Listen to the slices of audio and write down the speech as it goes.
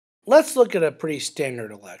let's look at a pretty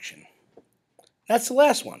standard election. That's the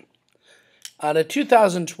last one. The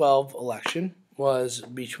 2012 election was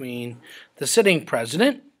between the sitting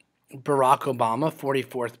president, Barack Obama,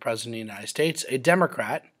 44th president of the United States, a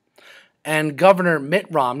Democrat, and Governor Mitt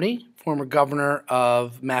Romney, former governor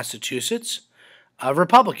of Massachusetts, a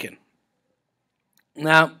Republican.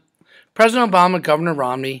 Now, President Obama, Governor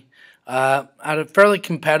Romney, had a fairly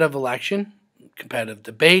competitive election, competitive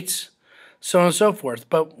debates, so on and so forth.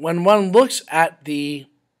 But when one looks at the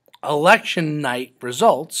election night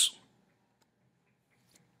results,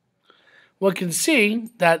 one can see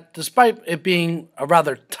that despite it being a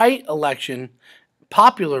rather tight election,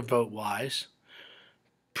 popular vote-wise,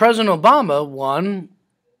 President Obama won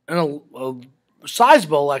a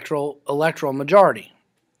sizable electoral majority.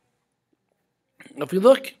 If you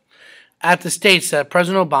look at the states that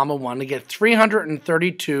President Obama won to get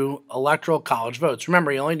 332 electoral college votes,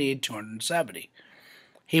 remember he only needed 270.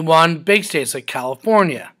 He won big states like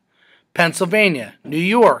California, Pennsylvania, New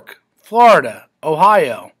York, Florida,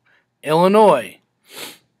 Ohio, Illinois.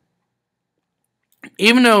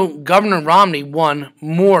 Even though Governor Romney won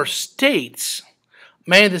more states,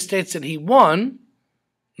 many of the states that he won,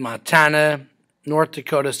 Montana, North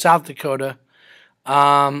Dakota, South Dakota,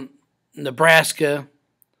 Nebraska,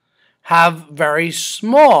 have very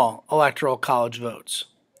small electoral college votes.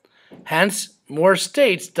 Hence, more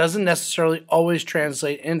states doesn't necessarily always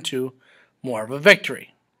translate into more of a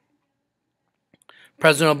victory.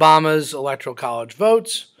 President Obama's electoral college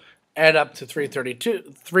votes add up to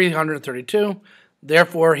 332.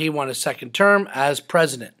 Therefore, he won a second term as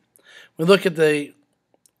president. We look at the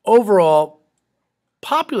overall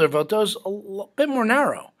popular vote, those a bit more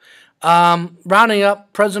narrow. Rounding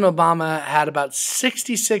up, President Obama had about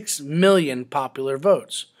 66 million popular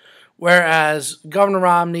votes, whereas Governor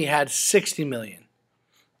Romney had 60 million,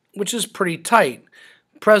 which is pretty tight.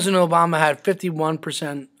 President Obama had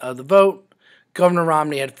 51% of the vote. Governor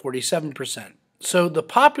Romney had 47%. So the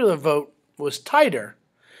popular vote was tighter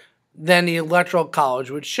than the Electoral College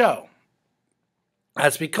would show.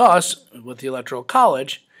 That's because, with the Electoral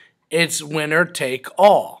College, it's winner take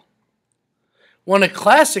all. One of the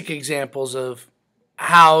classic examples of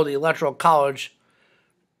how the Electoral College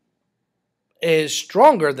is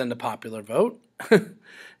stronger than the popular vote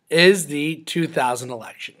is the 2000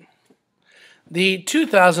 election. The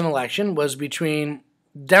 2000 election was between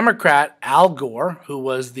Democrat Al Gore, who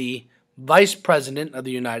was the Vice President of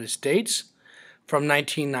the United States from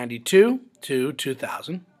 1992 to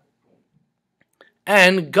 2000,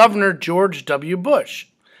 and Governor George W. Bush,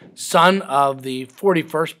 son of the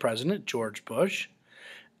 41st President, George Bush,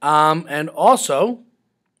 and also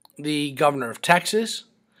the Governor of Texas.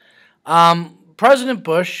 President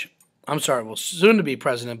Bush, soon to be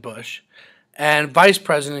President Bush, and Vice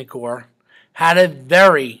President Gore had a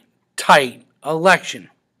very tight election.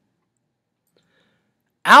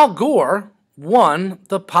 Al Gore won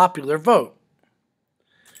the popular vote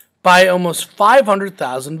by almost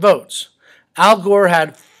 500,000 votes. Al Gore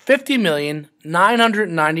had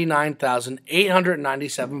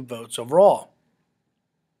 50,999,897 votes overall.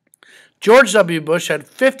 George W. Bush had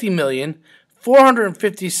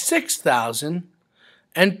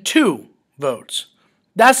 50,456,002 votes.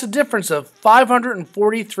 That's a difference of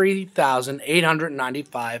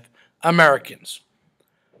 543,895 Americans.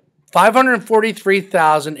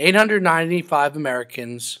 543,895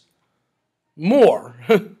 Americans more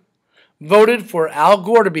voted for Al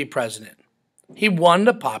Gore to be president. He won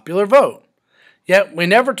the popular vote. Yet we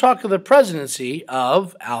never talk of the presidency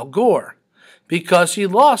of Al Gore because he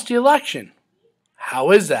lost the election.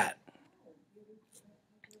 How is that?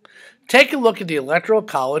 Take a look at the Electoral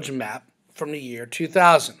College map from the year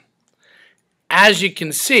 2000. As you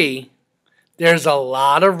can see, there's a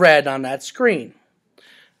lot of red on that screen.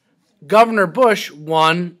 Governor Bush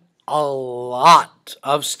won a lot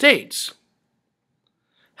of states.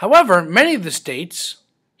 However, many of the states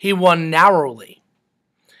he won narrowly.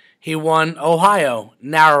 He won Ohio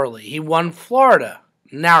narrowly. He won Florida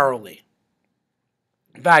narrowly.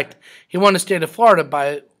 In fact, he won the state of Florida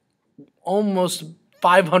by almost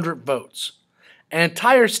 500 votes. An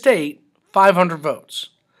entire state, 500 votes.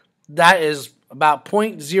 That is about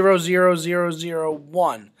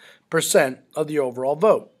 0.00001% of the overall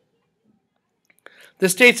vote. The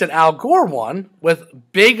states that Al Gore won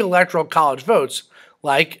with big electoral college votes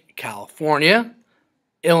like California,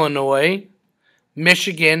 Illinois,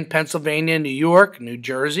 Michigan, Pennsylvania, New York, New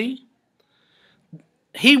Jersey,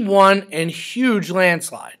 he won in huge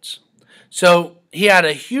landslides. So he had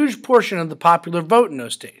a huge portion of the popular vote in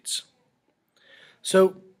those states.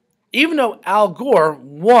 So even though Al Gore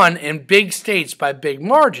won in big states by big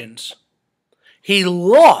margins, He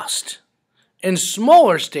lost in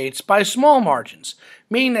smaller states by small margins,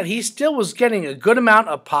 meaning that he still was getting a good amount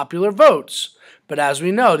of popular votes. But as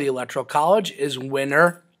we know, the Electoral College is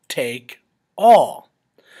winner take all.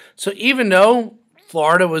 So even though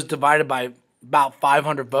Florida was divided by about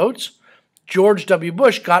 500 votes, George W.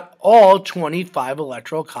 Bush got all 25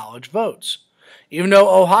 Electoral College votes. Even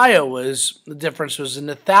though the difference was in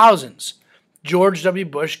the thousands, George W.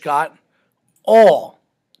 Bush got all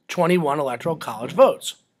 21 Electoral College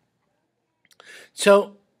votes.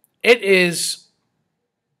 So it is,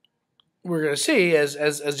 we're going to see as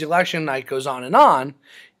the election night goes on,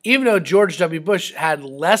 even though George W. Bush had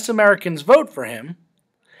less Americans vote for him,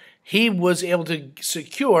 he was able to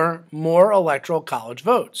secure more Electoral College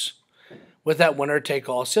votes with that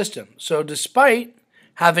winner-take-all system. So despite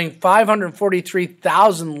having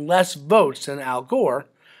 543,000 less votes than Al Gore,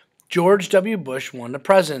 George W. Bush won the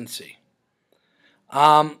presidency.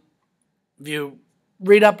 If you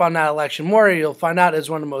read up on that election more, you'll find out it's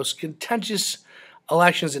one of the most contentious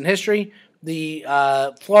elections in history.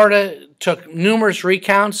 Florida took numerous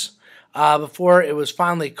recounts before it was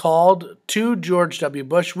finally called to George W.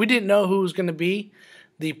 Bush. We didn't know who was going to be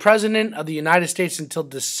the president of the United States until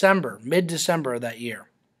mid-December of that year.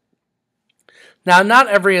 Now, not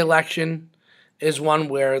every election is one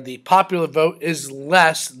where the popular vote is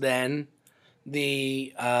less than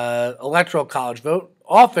the Electoral College vote.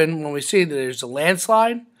 Often, when we see that there's a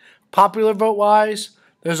landslide, popular vote-wise,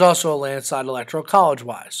 there's also a landslide Electoral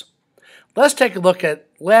College-wise. Let's take a look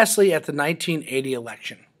lastly at the 1980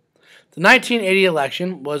 election. The 1980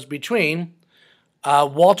 election was between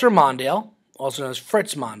Walter Mondale, also known as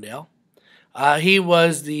Fritz Mondale. He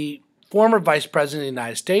was the former vice president of the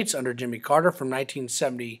United States under Jimmy Carter from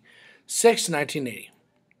 1976 to 1980.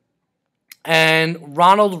 And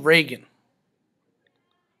Ronald Reagan.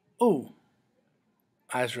 Ooh,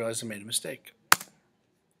 I just realized I made a mistake.